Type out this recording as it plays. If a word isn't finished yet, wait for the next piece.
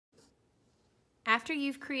After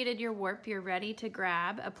you've created your warp, you're ready to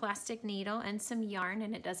grab a plastic needle and some yarn,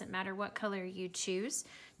 and it doesn't matter what color you choose,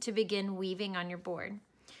 to begin weaving on your board.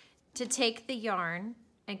 To take the yarn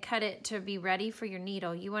and cut it to be ready for your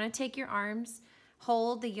needle, you want to take your arms,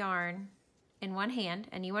 hold the yarn in one hand,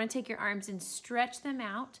 and you want to take your arms and stretch them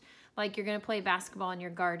out like you're going to play basketball and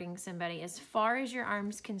you're guarding somebody, as far as your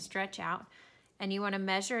arms can stretch out, and you want to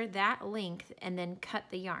measure that length and then cut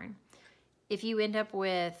the yarn. If you end up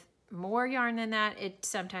with more yarn than that, it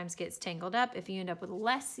sometimes gets tangled up. If you end up with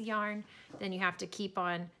less yarn, then you have to keep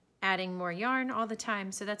on adding more yarn all the time.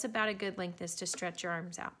 So that's about a good length, is to stretch your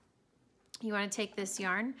arms out. You want to take this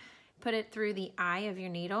yarn, put it through the eye of your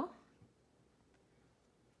needle,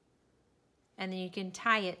 and then you can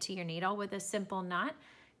tie it to your needle with a simple knot,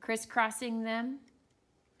 crisscrossing them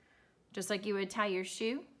just like you would tie your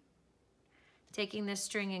shoe, taking this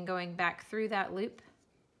string and going back through that loop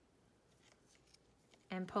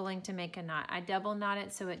and pulling to make a knot. I double knot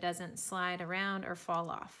it so it doesn't slide around or fall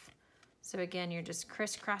off. So again, you're just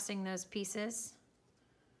crisscrossing those pieces.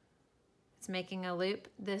 It's making a loop.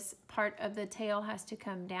 This part of the tail has to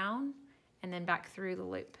come down and then back through the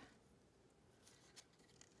loop.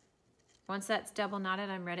 Once that's double knotted,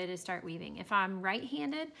 I'm ready to start weaving. If I'm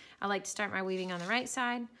right-handed, I like to start my weaving on the right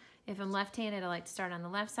side. If I'm left-handed, I like to start on the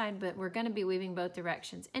left side, but we're gonna be weaving both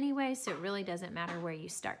directions anyway, so it really doesn't matter where you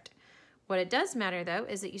start. What it does matter though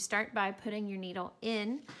is that you start by putting your needle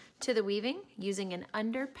in to the weaving using an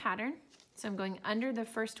under pattern. So I'm going under the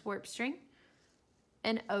first warp string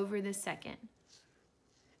and over the second,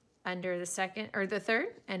 under the second or the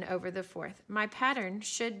third, and over the fourth. My pattern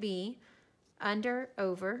should be under,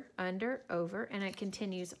 over, and it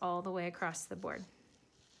continues all the way across the board.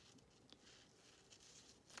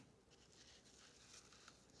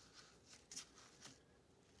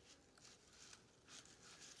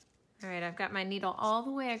 All right, I've got my needle all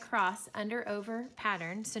the way across under, over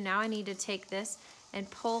pattern. So now I need to take this and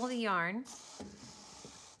pull the yarn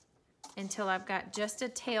until I've got just a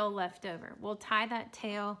tail left over. We'll tie that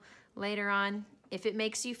tail later on. If it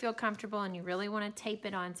makes you feel comfortable and you really want to tape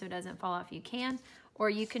it on so it doesn't fall off, you can, or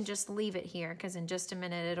you can just leave it here because in just a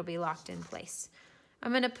minute it'll be locked in place. I'm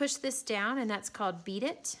going to push this down, and that's called beat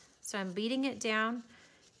it. So I'm beating it down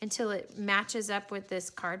until it matches up with this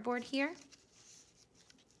cardboard here.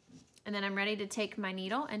 And then I'm ready to take my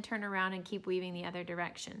needle and turn around and keep weaving the other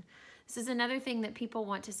direction. This is another thing that people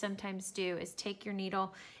want to sometimes do, is take your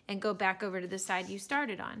needle and go back over to the side you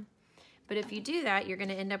started on. But if you do that, you're going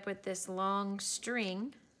to end up with this long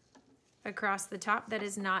string across the top that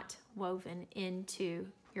is not woven into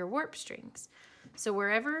your warp strings. So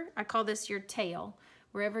wherever, I call this your tail,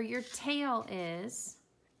 wherever your tail is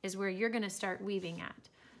where you're going to start weaving at.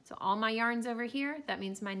 So all my yarn's over here, that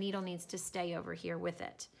means my needle needs to stay over here with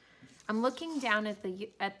it. I'm looking down at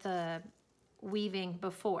the weaving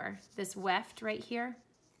before, this weft right here.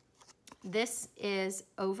 This is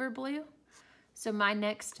over blue, so my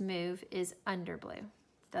next move is under blue.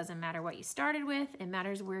 Doesn't matter what you started with, it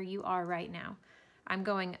matters where you are right now. I'm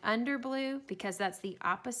going under blue because that's the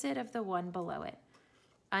opposite of the one below it.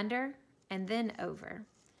 Under and then over.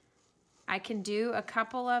 I can do a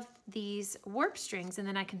couple of these warp strings and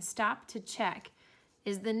then I can stop to check,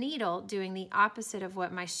 is the needle doing the opposite of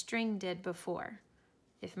what my string did before?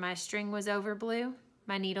 If my string was over blue,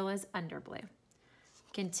 my needle is under blue.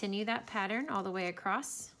 Continue that pattern all the way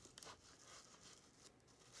across.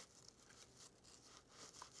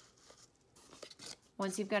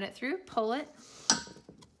 Once you've got it through, pull it.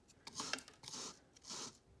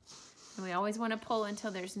 And we always want to pull until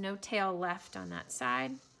there's no tail left on that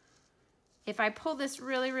side. If I pull this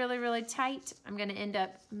really, really, really tight, I'm going to end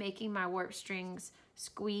up making my warp strings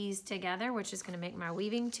squeeze together, which is going to make my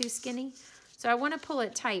weaving too skinny. So I want to pull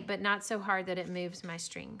it tight, but not so hard that it moves my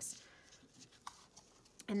strings.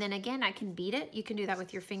 And then again, I can beat it. You can do that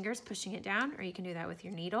with your fingers, pushing it down, or you can do that with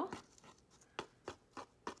your needle.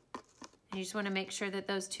 And you just want to make sure that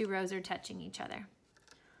those two rows are touching each other.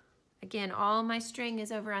 Again, all my string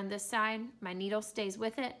is over on this side. My needle stays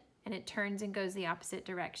with it, and it turns and goes the opposite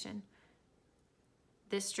direction.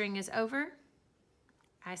 This string is over.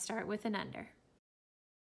 I start with an under.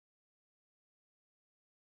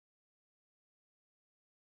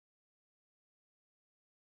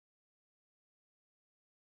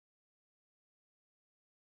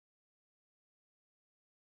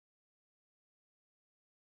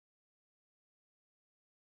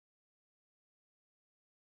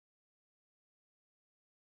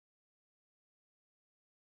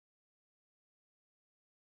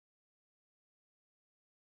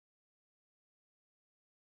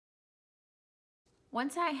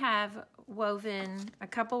 Once I have woven a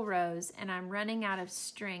couple rows and I'm running out of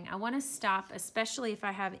string, I want to stop, especially if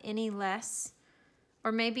I have any less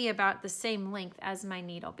or maybe about the same length as my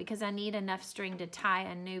needle, because I need enough string to tie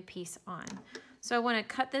a new piece on. So I want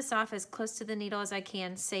to cut this off as close to the needle as I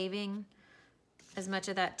can, saving as much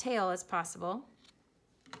of that tail as possible.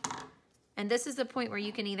 And this is the point where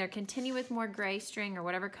you can either continue with more gray string or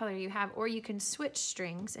whatever color you have, or you can switch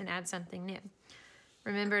strings and add something new.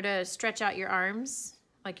 Remember to stretch out your arms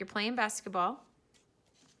like you're playing basketball.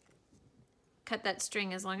 Cut that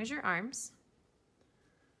string as long as your arms.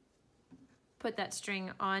 Put that string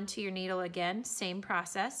onto your needle again, same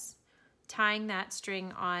process. Tying that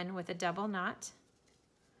string on with a double knot.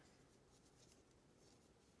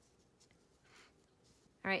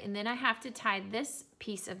 All right, and then I have to tie this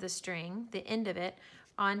piece of the string, the end of it,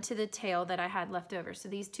 onto the tail that I had left over. So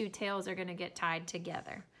these two tails are gonna get tied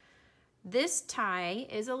together. This tie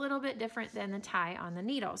is a little bit different than the tie on the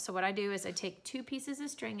needle. So what I do is I take two pieces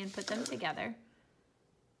of string and put them together.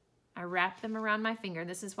 I wrap them around my finger.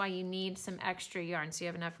 This is why you need some extra yarn so you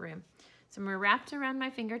have enough room. So I'm wrapped around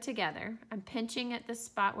my finger together. I'm pinching at the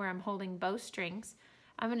spot where I'm holding both strings.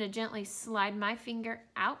 I'm gonna gently slide my finger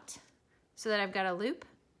out so that I've got a loop.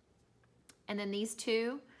 And then these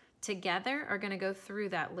two together are gonna go through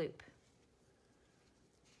that loop.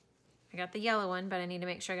 I got the yellow one, but I need to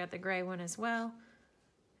make sure I got the gray one as well.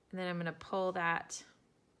 And then I'm gonna pull that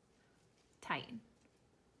tight.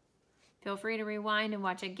 Feel free to rewind and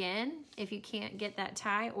watch again if you can't get that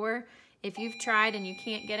tie, or if you've tried and you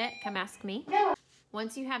can't get it, come ask me.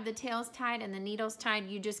 Once you have the tails tied and the needles tied,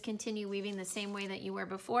 you just continue weaving the same way that you were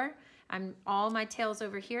before. All my tails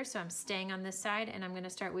over here, so I'm staying on this side, and I'm gonna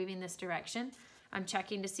start weaving this direction. I'm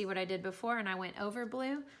checking to see what I did before, and I went over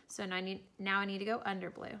blue, so now I need to go under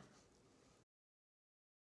blue.